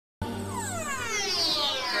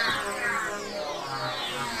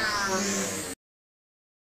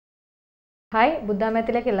Hi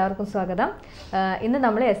ബുദ്ധാമയത്തിലേക്ക് എല്ലാവർക്കും സ്വാഗതം. ഇന്ന്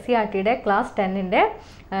നമ്മൾ SCERTയുടെ ക്ലാസ് 10ന്റെ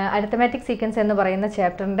അരിത്തമാറ്റിക് സീക്വൻസ് എന്ന് പറയുന്ന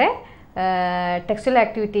ചാപ്റ്ററിൻ്റെ ടെക്സ്റ്റൽ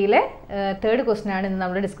ആക്ടിവിറ്റിയിലെ തേർഡ് ക്വസ്റ്റ്യൻ ആണ് ഇന്ന്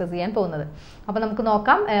നമ്മൾ ഡിസ്കസ് ചെയ്യാൻ പോകുന്നത്. അപ്പോൾ നമുക്ക്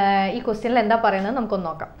നോക്കാം ഈ ക്വസ്റ്റ്യനിൽ എന്താ പറയുന്നത് നമുക്കൊന്ന്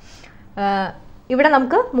നോക്കാം. ഇവിടെ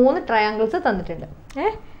നമുക്ക് 3 ട്രയാങ്കിൾസ് തന്നിട്ടുണ്ട്.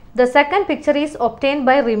 The second picture is obtained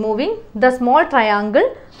by removing the small triangle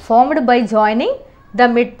formed by joining the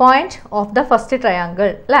midpoint of the first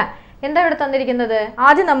triangle. അല്ലേ? എന്താ ഇവിടെ തന്നിരിക്കുന്നത്?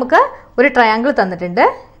 ആദ്യം നമുക്ക് ഒരു ട്രയാങ്കിൾ തന്നിട്ടുണ്ട്.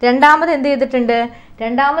 രണ്ടാമത് എന്ത് ചെയ്തിട്ടുണ്ട്?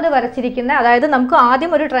 രണ്ടാമത് വരച്ചിരിക്കുന്ന, അതായത് നമുക്ക്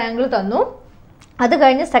ആദ്യം ഒരു ട്രയാങ്കിൾ തന്നു, അത്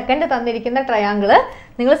കഴിഞ്ഞ് സെക്കൻഡ് തന്നിരിക്കുന്ന ട്രയാങ്കിൾ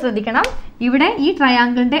നിങ്ങൾ ശ്രദ്ധിക്കണം. ഇവിടെ ഈ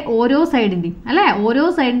ട്രയാങ്കിളിൻ്റെ ഓരോ സൈഡിൻ്റെയും ഓരോ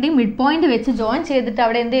സൈഡിൻ്റെയും മിഡ് പോയിന്റ് വെച്ച് ജോയിൻ ചെയ്തിട്ട്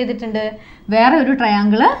അവിടെ എന്ത് ചെയ്തിട്ടുണ്ട്? വേറെ ഒരു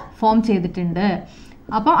ട്രയാങ്കിൾ ഫോം ചെയ്തിട്ടുണ്ട്.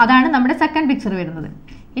 അപ്പോൾ അതാണ് നമ്മുടെ സെക്കൻഡ് പിക്ചർ വരുന്നത്.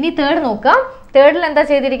 ഇനി തേർഡ് നോക്കാം. തേർഡിൽ എന്താ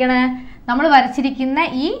ചെയ്തിരിക്കണേ? നമ്മൾ വരച്ചിരിക്കുന്ന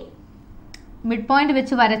ഈ മിഡ് പോയിന്റ്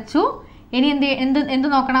വെച്ച് വരച്ചു. ഇനി എന്ത്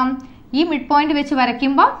നോക്കണം? ഈ മിഡ് പോയിന്റ് വെച്ച്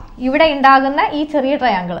വരയ്ക്കുമ്പോൾ ഇവിടെ ഉണ്ടാകുന്ന ഈ ചെറിയ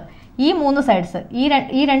ട്രയാങ്കിൾ, ഈ 3 സൈഡ്സ്, ഈ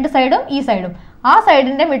 2 സൈഡും ഈ സൈഡും, ആ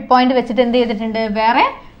സൈഡിൻ്റെ മിഡ് പോയിന്റ് വെച്ചിട്ട് എന്ത് ചെയ്തിട്ടുണ്ട്? വേറെ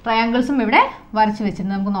ട്രയാങ്കിൾസും ഇവിടെ വരച്ച്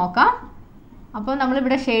വെച്ചിട്ടുണ്ട്. നമുക്ക് നോക്കാം. അപ്പോൾ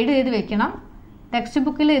നമ്മളിവിടെ ഷെയ്ഡ് ചെയ്ത് വെക്കണം. ടെക്സ്റ്റ്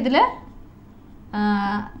ബുക്കിൽ ഇതിൽ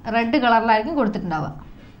റെഡ് കളറിലായിരിക്കും കൊടുത്തിട്ടുണ്ടാവുക.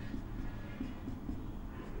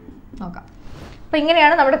 നോക്കാം. അപ്പോൾ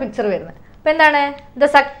ഇങ്ങനെയാണ് നമ്മുടെ പിക്ചർ വരുന്നത്. അപ്പോൾ എന്താണ്?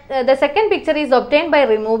 The second picture is obtained by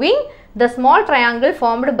removing the small triangle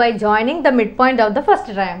formed by joining the midpoint of the first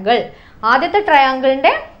triangle. ആദ്യത്തെ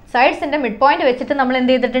ട്രയാങ്കിളിൻ്റെ സൈഡ്സിൻ്റെ മിഡ് പോയിന്റ് വെച്ചിട്ട് നമ്മൾ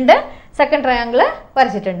എന്ത് ചെയ്തിട്ടുണ്ട്? സെക്കൻഡ് ട്രയാങ്കിൾ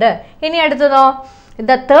വരച്ചിട്ടുണ്ട്. ഇനി അടുത്തതോ?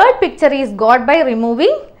 The third picture is got by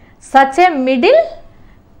removing such a middle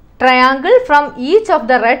triangle from each of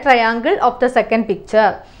the red triangle of the second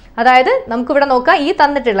picture. അതായത് നമുക്കിവിടെ നോക്കാം, ഈ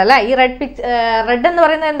തന്നിട്ടുള്ള ഈ റെഡ് എന്ന്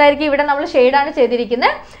പറയുന്നത് എന്തായിരിക്കും? ഇവിടെ നമ്മൾ ഷെയ്ഡാണ്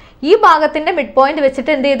ചെയ്തിരിക്കുന്നത്. ഈ ഭാഗത്തിൻ്റെ മിഡ് പോയിന്റ്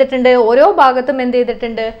വെച്ചിട്ട് എന്ത് ചെയ്തിട്ടുണ്ട്? ഓരോ ഭാഗത്തും എന്ത്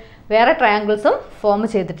ചെയ്തിട്ടുണ്ട്? വേറെ ട്രയാങ്കിൾസും ഫോം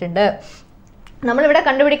ചെയ്തിട്ടുണ്ട്. നമ്മളിവിടെ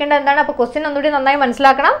കണ്ടുപിടിക്കേണ്ടത് എന്താണ്? അപ്പോൾ ക്വസ്റ്റ്യൻ ഒന്നുകൂടി നന്നായി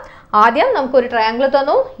മനസ്സിലാക്കണം. ആദ്യം നമുക്കൊരു ട്രയാങ്കിൾ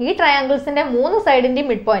തന്നു. ഈ ട്രയാങ്കിൾസിൻ്റെ 3 സൈഡിൻ്റെയും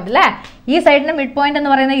മിഡ് പോയിന്റ് അല്ലേ? ഈ സൈഡിൻ്റെ മിഡ് പോയിന്റ്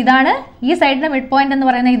എന്ന് പറയുന്നത് ഇതാണ്, ഈ സൈഡിൻ്റെ മിഡ് പോയിന്റ് എന്ന്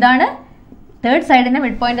പറയുന്നത് ഇതാണ്, തേർഡ് സൈഡിൻ്റെ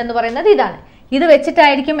മിഡ് പോയിന്റ് എന്ന് പറയുന്നത് ഇതാണ്. ഇത്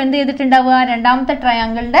വെച്ചിട്ടായിരിക്കും എന്ത് ചെയ്തിട്ടുണ്ടാവുക? രണ്ടാമത്തെ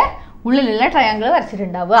ട്രയാങ്കിളിൻ്റെ ഉള്ളിലുള്ള ട്രയാങ്കിൾ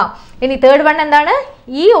വരച്ചിട്ടുണ്ടാവുക. ഇനി തേർഡ് വൺ എന്താണ്?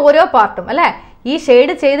 ഈ ഓരോ പാർട്ടും ഈ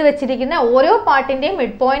ഷെയ്ഡ് ചെയ്ത് വെച്ചിരിക്കുന്ന ഓരോ പാർട്ടിൻ്റെയും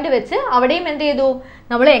മിഡ് പോയിന്റ് വെച്ച് അവിടെയും എന്ത് ചെയ്തു?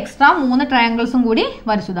 നമ്മൾ എക്സ്ട്രാ 3 ട്രയാങ്കിൾസും കൂടി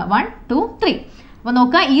വരച്ചതാണ്. 1, 2, 3. അപ്പോൾ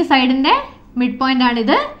നോക്കുക, ഈ സൈഡിൻ്റെ മിഡ് പോയിന്റ്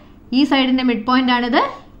ആണിത്, ഈ സൈഡിൻ്റെ മിഡ് പോയിന്റ് ആണിത്,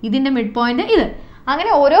 ഇതിൻ്റെ മിഡ് പോയിന്റ് ഇത്.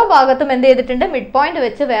 അങ്ങനെ ഓരോ ഭാഗത്തും എന്ത് ചെയ്തിട്ടുണ്ട്? മിഡ് പോയിന്റ്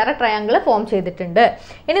വെച്ച് വേറെ ട്രയാങ്കിൾ ഫോം ചെയ്തിട്ടുണ്ട്.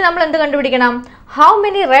 ഇനി നമ്മൾ എന്ത് കണ്ടുപിടിക്കണം? How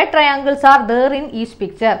many red triangles are there in each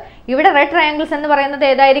picture. ഇവിടെ റെഡ് ട്രയാങ്കിൾസ് എന്ന് പറയുന്നത്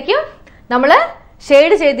ഏതായിരിക്കും? നമ്മൾ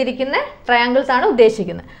ഷെയ്ഡ് ചെയ്തിരിക്കുന്ന ട്രയാങ്കിൾസ് ആണ്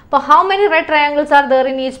ഉദ്ദേശിക്കുന്നത്. അപ്പോൾ how many red triangles are there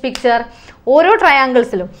in each picture. ഓരോ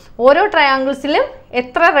ട്രയാങ്കിൾസിലും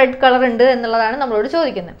എത്ര റെഡ് കളർ ഉണ്ട് എന്നുള്ളതാണ് നമ്മളോട്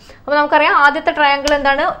ചോദിക്കുന്നത്. അപ്പോൾ നമുക്കറിയാം ആദ്യത്തെ ട്രയാങ്കിൾ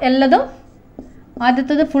എന്താണ്?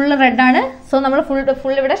 ആദ്യത്തേത് ഫുൾ റെഡ് ആണ്. സോ നമ്മൾ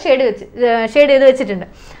ഫുൾ ഇവിടെ ഷെയ്ഡ് ചെയ്ത് വെച്ചിട്ടുണ്ട്.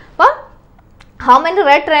 അപ്പോൾ how many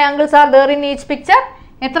red triangles are there in each picture.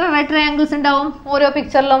 എത്ര റെഡ് ട്രയാങ്കിൾസ് ഉണ്ടാവും ഓരോ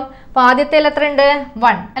പിക്ചറിലും? അപ്പോൾ ആദ്യത്തേൽ എത്ര ഉണ്ട്?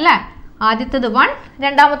 1 അല്ലേ? ആദ്യത്തേത് 1.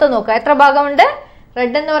 രണ്ടാമത്തെ നോക്കുക, എത്ര ഭാഗമുണ്ട്?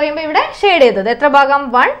 റെഡ് എന്ന് പറയുമ്പോൾ ഇവിടെ ഷെയ്ഡ് ചെയ്തത് എത്ര ഭാഗം?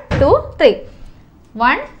 1, 2, 3.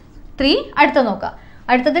 1, 3. അടുത്ത നോക്കുക,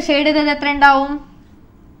 അടുത്തത് ഷെയ്ഡ് ചെയ്തത് എത്ര ഉണ്ടാവും?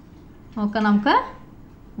 നോക്കാം നമുക്ക്.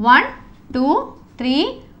 1, 2, 3,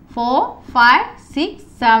 4, 5, 6,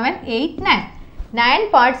 7, 8, 9. 9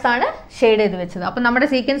 പാർട്സ് ആണ് ഷെയ്ഡ് ചെയ്ത് വെച്ചത്. അപ്പം നമ്മുടെ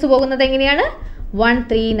സീക്വൻസ് പോകുന്നത് എങ്ങനെയാണ്? 1,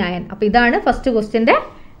 3, 9. അപ്പം ഇതാണ് ഫസ്റ്റ് ക്വസ്റ്റ്യൻ്റെ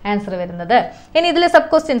ആൻസർ വരുന്നത്. ഇനി ഇതിൽ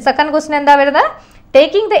സെക്കൻഡ് ക്വസ്റ്റ്യൻ എന്താ വരുന്നത്?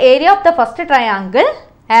 Taking the area of the first triangle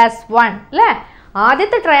as 1 അല്ലേ?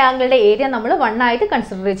 ആദ്യത്തെ ട്രയാങ്കിളിൻ്റെ ഏരിയ നമ്മൾ 1 ആയിട്ട്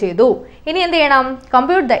കൺസിഡർ ചെയ്തു. ഇനി എന്ത് ചെയ്യണം?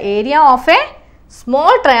 Compute the area of A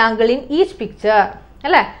small triangle in each picture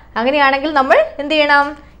അല്ലേ? അങ്ങനെയാണെങ്കിൽ നമ്മൾ എന്ത് ചെയ്യണം?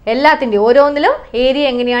 എല്ലാത്തിൻ്റെയും ഓരോന്നിലും ഏരിയ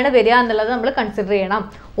എങ്ങനെയാണ് വരിക എന്നുള്ളത് നമ്മൾ കൺസിഡർ ചെയ്യണം.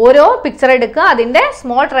 ഓരോ പിക്ചർ എടുക്കുക, അതിൻ്റെ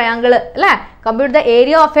സ്മോൾ ട്രയാങ്കിൾ അല്ലേ? Compute the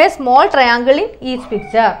area of A small triangle in each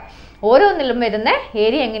picture. ഓരോന്നിലും വരുന്ന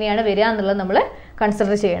ഏരിയ എങ്ങനെയാണ് വരിക എന്നുള്ളത് നമ്മൾ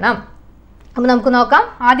കൺസിഡർ ചെയ്യണം. അപ്പോൾ നമുക്ക് നോക്കാം.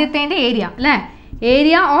 ആദ്യത്തേൻ്റെ ഏരിയ അല്ലേ?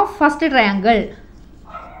 Area of first triangle.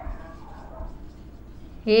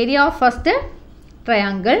 Area of first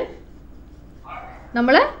triangle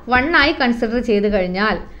നമ്മൾ 1 ആയി കൺസിഡർ ചെയ്ത്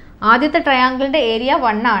കഴിഞ്ഞാൽ, ആദ്യത്തെ ട്രയാങ്കിളിൻ്റെ ഏരിയ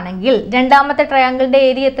 1 ആണെങ്കിൽ രണ്ടാമത്തെ ട്രയാങ്കിളിൻ്റെ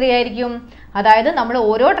ഏരിയ എത്രയായിരിക്കും? അതായത് നമ്മൾ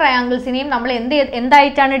ഓരോ ട്രയാങ്കിൾസിനെയും നമ്മൾ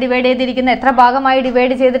എന്തായിട്ടാണ് ഡിവൈഡ് ചെയ്തിരിക്കുന്നത്? എത്ര ഭാഗമായി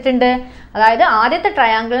ഡിവൈഡ് ചെയ്തിട്ടുണ്ട്? അതായത് ആദ്യത്തെ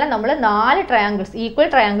ട്രയാങ്കിളിനെ നമ്മൾ 4 ട്രയാങ്കിൾസ്, ഈക്വൽ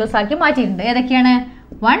ട്രയാങ്കിൾസ് ആക്കി മാറ്റിയിട്ടുണ്ട്. ഏതൊക്കെയാണ്?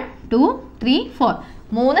 1, 2, 3, 4.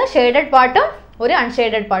 3 ഷെയ്ഡഡ് പാർട്ടും 1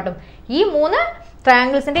 അൺഷെയ്ഡഡ് പാർട്ടും. ഈ 3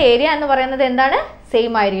 ട്രയാങ്കിൾസിൻ്റെ ഏരിയ എന്ന് പറയുന്നത് എന്താണ്?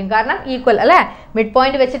 സെയിം ആയിരിക്കും, കാരണം ഈക്വൽ അല്ലേ. മിഡ്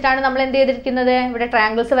പോയിന്റ് വെച്ചിട്ടാണ് നമ്മൾ എന്ത് ചെയ്തിരിക്കുന്നത്, ഇവിടെ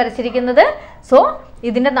ട്രയാങ്കിൾസ് വരച്ചിരിക്കുന്നത്. സോ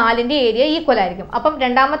ഇതിന്റെ 4ന്റെ ഏരിയ ഈക്വൽ ആയിരിക്കും. അപ്പം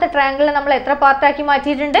രണ്ടാമത്തെ ട്രയാങ്കിളിനെ നമ്മൾ എത്ര പാർട്ടാക്കി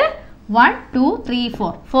മാറ്റിയിട്ടുണ്ട്, 1 2 3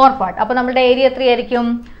 4 പാർട്ട്. അപ്പോൾ നമ്മുടെ ഏരിയ എത്രയായിരിക്കും,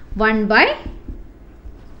 1 by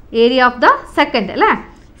area of the second അല്ലേ.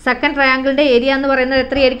 സെക്കൻഡ് ട്രയാങ്കിളിന്റെ ഏരിയ എന്ന് പറയുന്നത്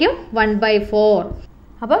എത്രയായിരിക്കും, 1/4.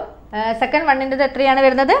 അപ്പം സെക്കൻഡ് വണ്ണിൻ്റെ എത്രയാണ്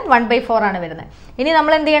വരുന്നത്, 1/4 ആണ് വരുന്നത്. ഇനി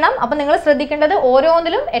നമ്മൾ എന്ത് ചെയ്യണം, അപ്പം നിങ്ങൾ ശ്രദ്ധിക്കേണ്ടത്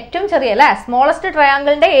ഓരോന്നിലും ഏറ്റവും ചെറിയ അല്ലേ സ്മോളസ്റ്റ്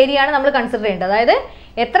ട്രയാങ്കിളിന്റെ ഏരിയ ആണ് നമ്മൾ കൺസിഡർ ചെയ്യേണ്ടത്. അതായത്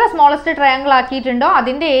എത്ര സ്മോളസ്റ്റ് ട്രയാങ്കിൾ ആക്കിയിട്ടുണ്ടോ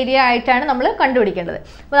അതിന്റെ ഏരിയ ആയിട്ടാണ് നമ്മൾ കണ്ടുപിടിക്കേണ്ടത്.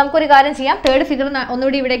 അപ്പോൾ നമുക്കൊരു കാര്യം ചെയ്യാം, തേർഡ് ഫിഗർ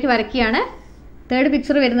ഒന്നുകൂടി ഇവിടേക്ക് വരയ്ക്കുകയാണ്. തേർഡ്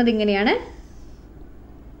പിക്ചർ വരുന്നത് ഇങ്ങനെയാണ്.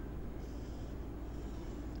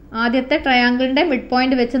 ആദ്യത്തെ ട്രയാങ്കിളിന്റെ മിഡ്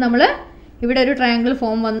പോയിന്റ് വെച്ച് നമ്മൾ ഇവിടെ ഒരു ട്രയാങ്കിൾ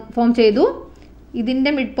ഫോം ചെയ്തു.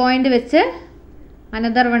 ഇതിന്റെ മിഡ് പോയിന്റ് വെച്ച്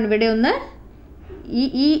അനദർ വൺ ഇവിടെ ഒന്ന്,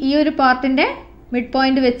 ഈ ഒരു പാർട്ടിന്റെ മിഡ്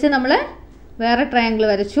പോയിന്റ് വെച്ച് നമ്മൾ വേറെ ട്രയാങ്കിൾ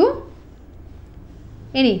വരച്ചു.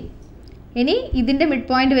 ഇനി ഇതിന്റെ മിഡ്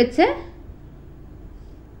പോയിന്റ് വെച്ച്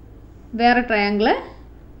വേറെ ട്രയാങ്കിൾ.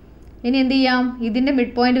 ഇനി എന്ത് ചെയ്യാം, ഇതിന്റെ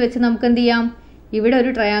മിഡ് പോയിന്റ് വെച്ച് നമുക്ക് എന്ത് ചെയ്യാം, ഇവിടെ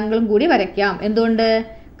ഒരു ട്രയാങ്കിളും കൂടി വരയ്ക്കാം. എന്തുകൊണ്ട്,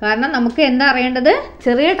 കാരണം നമുക്ക് എന്താ അറിയേണ്ടത്,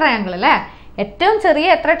 ചെറിയ ട്രയാങ്കിൾ അല്ലേ. ഏറ്റവും ചെറിയ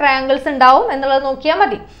എത്ര ട്രയാങ്കിൾസ് ഉണ്ടാവും എന്നുള്ളത് നോക്കിയാൽ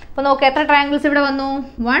മതി. അപ്പോൾ നോക്കുക എത്ര ട്രയാങ്കിൾസ് ഇവിടെ വന്നു,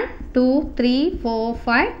 1 2 3 4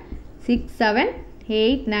 5 6 7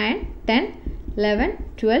 8 9 10 11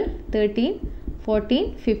 12 13 14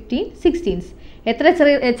 15 16. എത്ര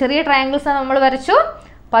ചെറിയ ട്രയാങ്കിൾസ് നമ്മൾ വരച്ചു,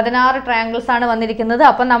 16 ട്രയാങ്കിൾസ് ആണ് വന്നിരിക്കുന്നത്.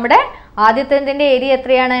 അപ്പം നമ്മുടെ ആദ്യത്തേതിൻ്റെ ഏരിയ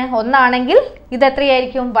എത്രയാണ്, 1 ആണെങ്കിൽ ഇത്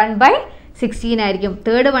എത്രയായിരിക്കും, 1/16 ആയിരിക്കും.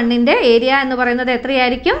 തേർഡ് വണ്ണിൻ്റെ ഏരിയ എന്ന് പറയുന്നത്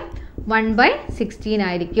എത്രയായിരിക്കും, 1/16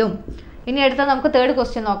 ആയിരിക്കും. ഇനി അടുത്ത നമുക്ക് തേർഡ്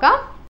ക്വസ്റ്റ്യൻ നോക്കാം.